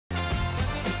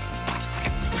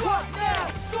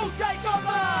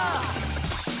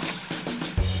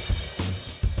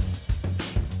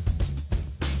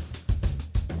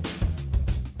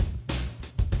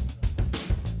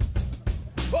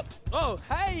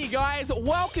you guys,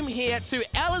 welcome here to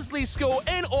Ellerslie School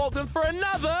in Auckland for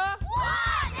another... What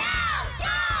Now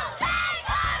School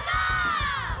Takeover!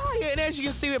 Oh yeah, and as you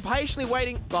can see, we're patiently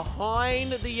waiting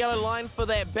behind the yellow line for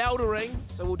that bell to ring.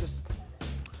 So we'll just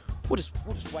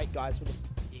wait, guys.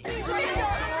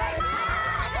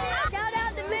 Shout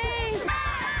out to me!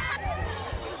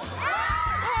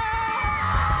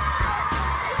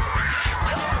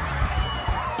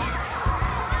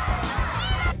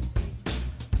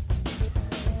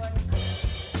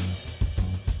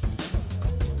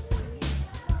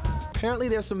 Apparently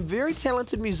there are some very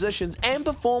talented musicians and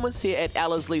performers here at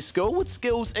Ellerslie School with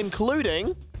skills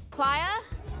including... Choir,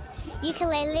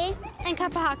 ukulele, and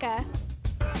kapahaka.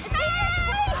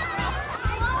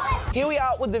 Here we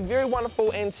are with the very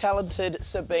wonderful and talented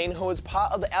Sabine, who is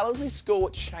part of the Ellerslie School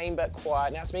Chamber Choir.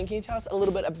 Now, Sabine, can you tell us a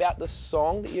little bit about the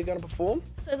song that you're going to perform?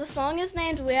 So the song is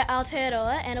named We're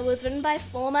Aotearoa, and it was written by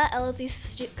former Ellerslie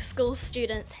School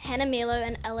students Hannah Milo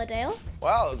and Ella Dale.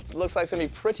 Well, it looks like it's going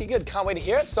to be pretty good. Can't wait to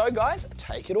hear it. So, guys,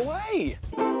 take it away.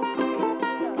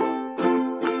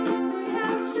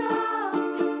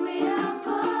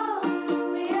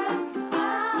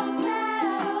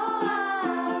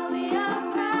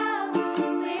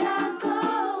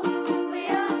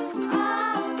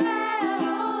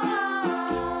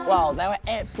 Wow, they were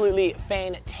absolutely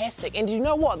fantastic. And do you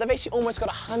know what? They've actually almost got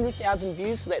 100,000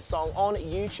 views for that song on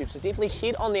YouTube. So definitely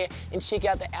head on there and check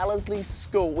out the Ellerslie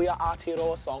School We Are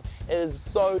Aotearoa song. It is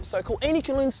so cool. And you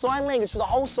can learn sign language for the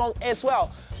whole song as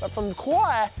well. But from the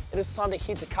choir, it is time to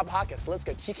head to kapahaka. So let's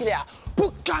go check it out.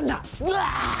 Pukana!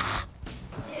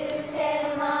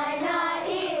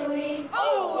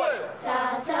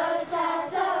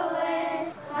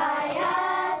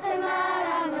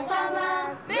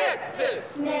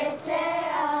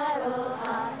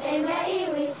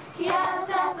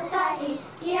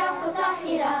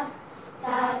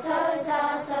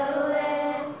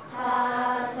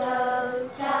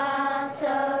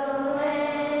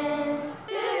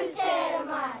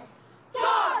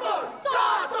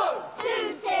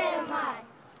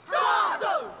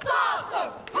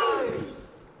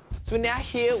 So we're now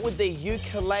here with the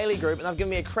ukulele group, and they've given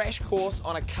me a crash course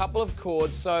on a couple of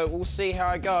chords, so we'll see how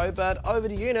I go. But over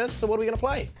to Eunice, so what are we going to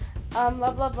play? Love,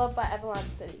 Love, Love by Everline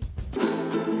City.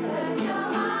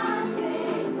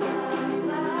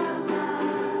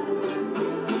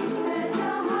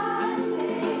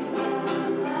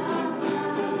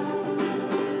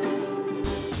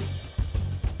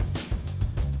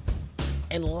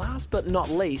 And last but not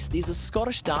least, there's a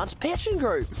Scottish dance passion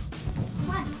group.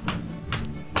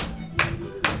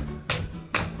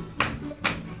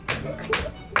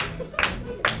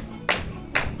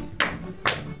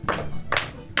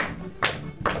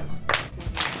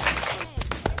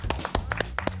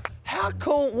 How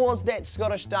cool was that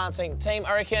Scottish dancing team?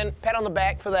 I reckon, pat on the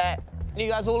back for that. You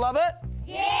guys all love it?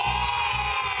 Yeah!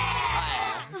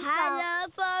 Hannah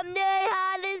from the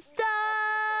hardest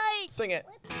side! Sing it.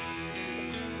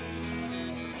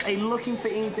 Are you looking for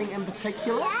anything in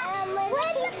particular? Yeah, we're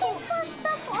looking for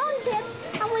stuff on them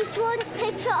and we've drawn a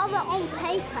picture of it on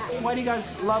paper. Why do you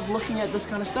guys love looking at this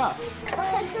kind of stuff?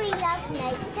 Because we love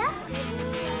nature.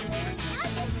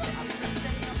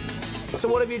 So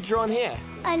what have you drawn here?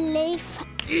 A leaf.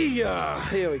 Yeah,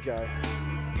 here we go.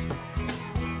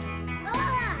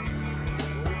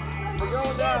 We're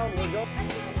going down,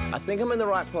 I think I'm in the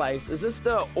right place. Is this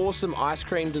the awesome ice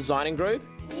cream designing group?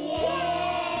 Yes.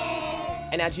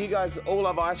 And now, do you guys all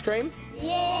love ice cream?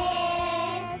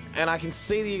 Yes. And I can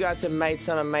see that you guys have made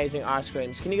some amazing ice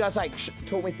creams. Can you guys like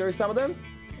talk me through some of them?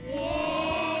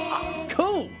 Yes.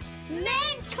 Cool.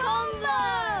 Mint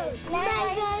combo.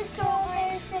 Mango,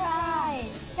 strawberry surprise.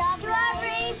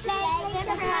 Strawberry flake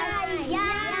surprise.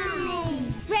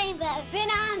 Yum. Rainbow.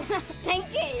 Banana. Thank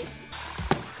you.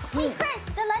 Hey Chris,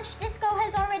 the lunch disco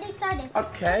has already started.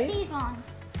 Okay. Put these on.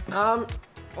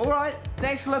 All right.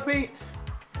 Thanks, Flippy.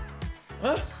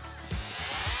 Huh?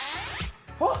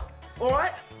 What? All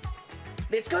right.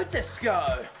 Let's go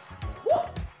disco. What?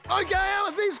 Okay,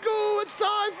 Ellerslie School, it's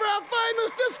time for our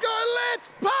famous disco. Let's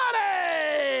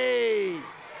party!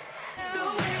 It's the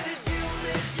way that you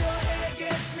flip your hair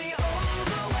gets me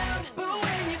overwhelmed. But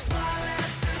when you smile at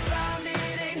the ground,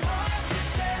 it ain't hard to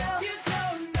tell. You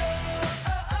don't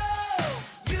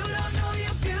know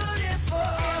you're beautiful.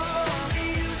 Only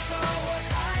you saw what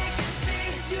I can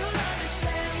see. You'll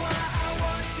understand why I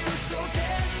want you so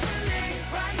desperately.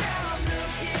 Right now I'm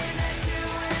looking at you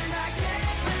and I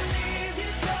can't believe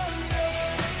you don't know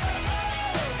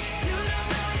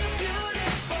you're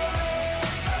beautiful.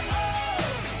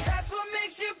 That's what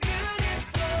makes you beautiful.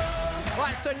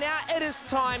 now it is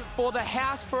time for the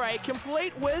house parade,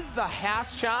 complete with the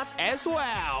house chants as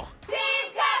well. Team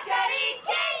Kakariki!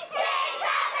 Team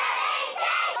Kakariki!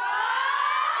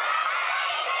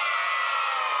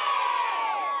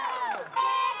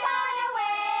 We're gonna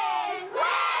win! We're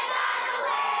gonna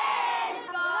win!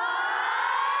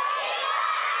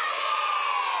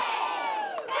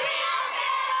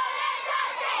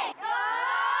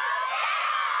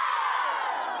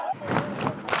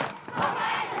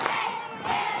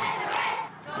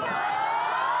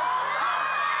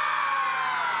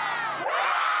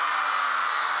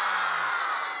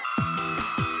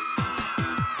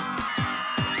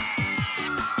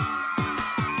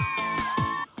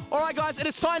 Alright guys, it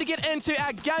is time to get into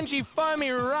our Gunji Foamy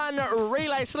Run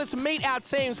relay. So let's meet our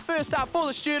teams. First up for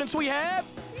the students we have...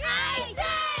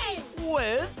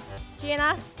 with...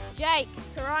 Jenna, Jake,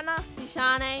 Tarana,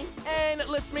 Deshane. And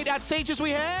let's meet our teachers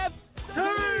we have...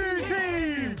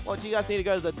 What, do you guys need to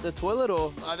go to the toilet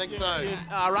or...? I think so.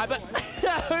 Alright, but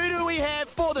who do we have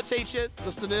for the teachers?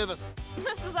 Mr. Nervous.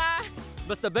 Mrs. R.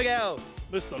 Mr. Big L.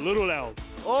 Mr. Little L.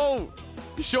 Oh,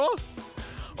 you sure?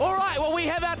 Alright, well we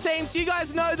have our teams. You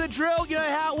guys know the drill, you know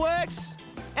how it works.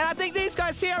 And I think these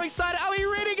guys here are excited. Are we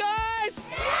ready, guys?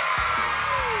 Yeah!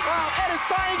 Well, it is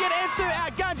time to get into our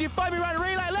Gunji Foamy Run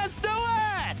relay. Let's do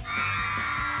it!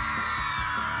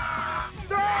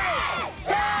 3,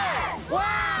 2, 1!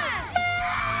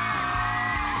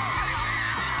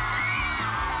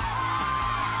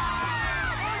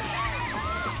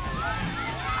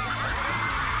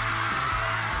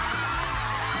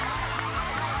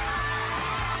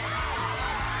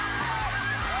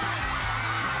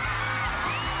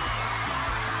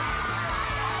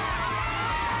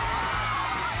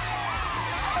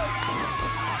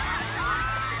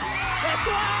 This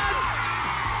one!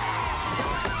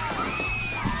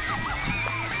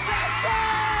 This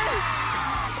one!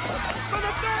 For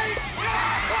the feet!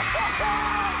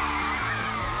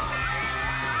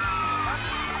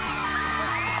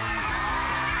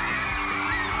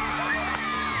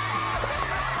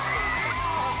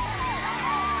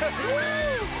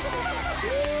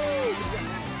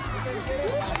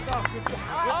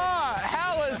 Oh,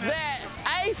 how was that?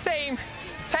 A-team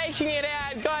taking it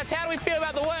out. Guys, how do we feel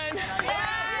about the win?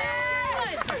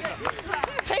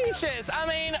 Teachers, I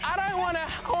mean, I want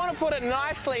to put it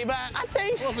nicely, but I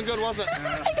think... It wasn't good, was it?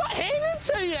 It got handed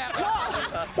to you.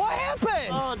 What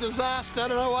happened? Oh, disaster. I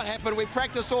don't know what happened. We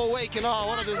practiced all week and oh,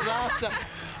 what a disaster.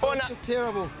 Well, It's just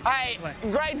terrible. Hey,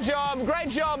 great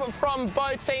job from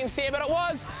both teams here, but it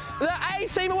was the A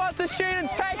team, it was the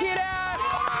students taking it out.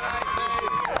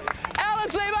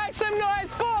 Ellerslie, make some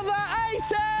noise for the A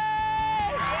team!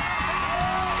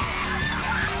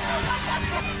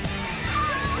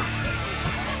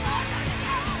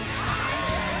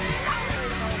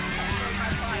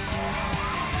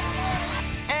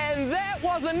 And that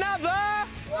was another...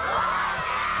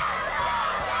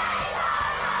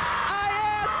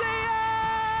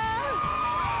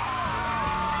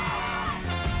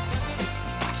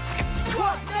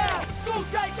 School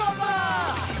Takeover!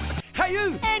 Hey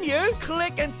you! And you!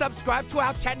 Click and subscribe to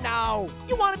our channel.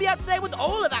 You want to be up to date with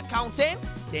all of our content?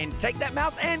 Then take that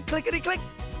mouse and clickety-click